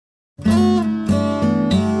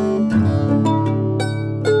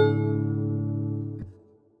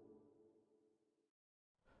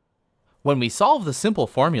When we solve the simple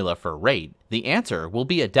formula for rate, the answer will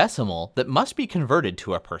be a decimal that must be converted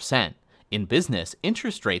to a percent. In business,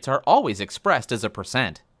 interest rates are always expressed as a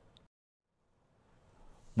percent.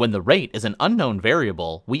 When the rate is an unknown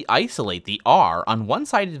variable, we isolate the r on one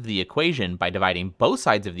side of the equation by dividing both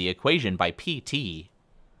sides of the equation by pt.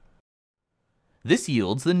 This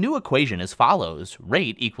yields the new equation as follows: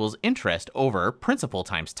 rate equals interest over principal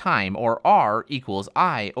times time, or r equals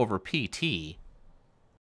I over pt.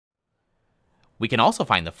 We can also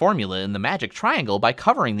find the formula in the magic triangle by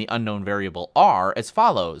covering the unknown variable r as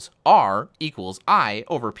follows: r equals I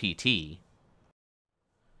over pt.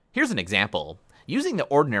 Here's an example. Using the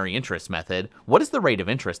ordinary interest method, what is the rate of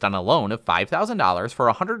interest on a loan of $5,000 for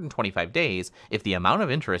 125 days if the amount of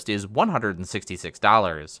interest is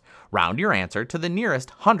 $166? Round your answer to the nearest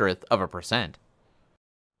hundredth of a percent.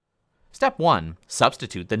 Step 1.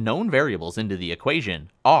 Substitute the known variables into the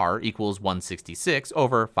equation. R equals 166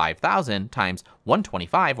 over 5,000 times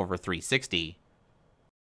 125 over 360.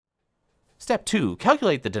 Step 2.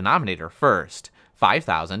 Calculate the denominator first.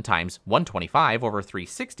 5,000 times 125 over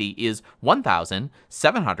 360 is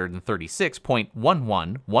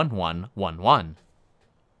 1,736.111111.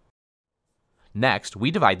 Next,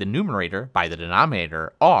 we divide the numerator by the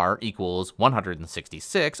denominator. R equals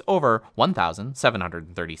 166 over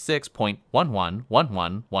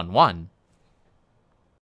 1,736.111111.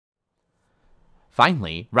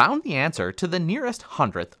 Finally, round the answer to the nearest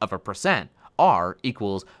hundredth of a percent. R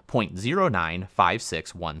equals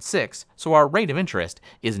 0.095616, so our rate of interest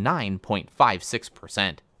is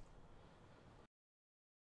 9.56%.